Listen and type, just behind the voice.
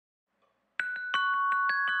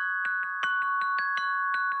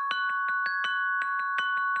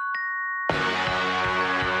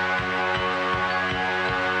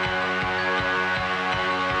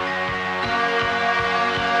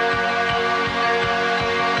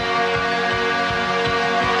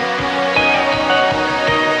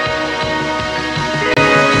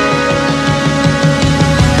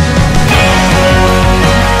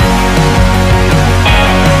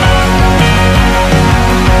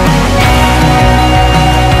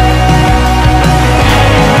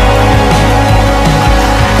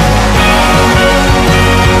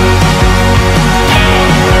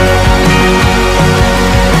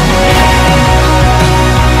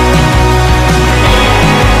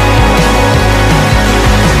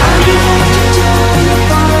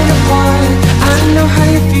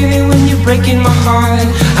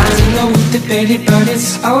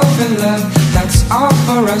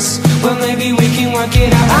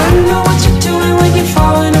I know what you're doing when you're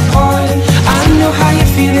falling apart. I know how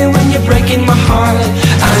you're feeling when you're breaking my heart.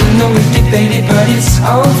 I know we've debated, but it's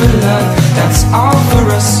over, love. That's all for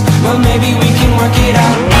us. Well, maybe we can work it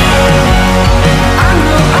out.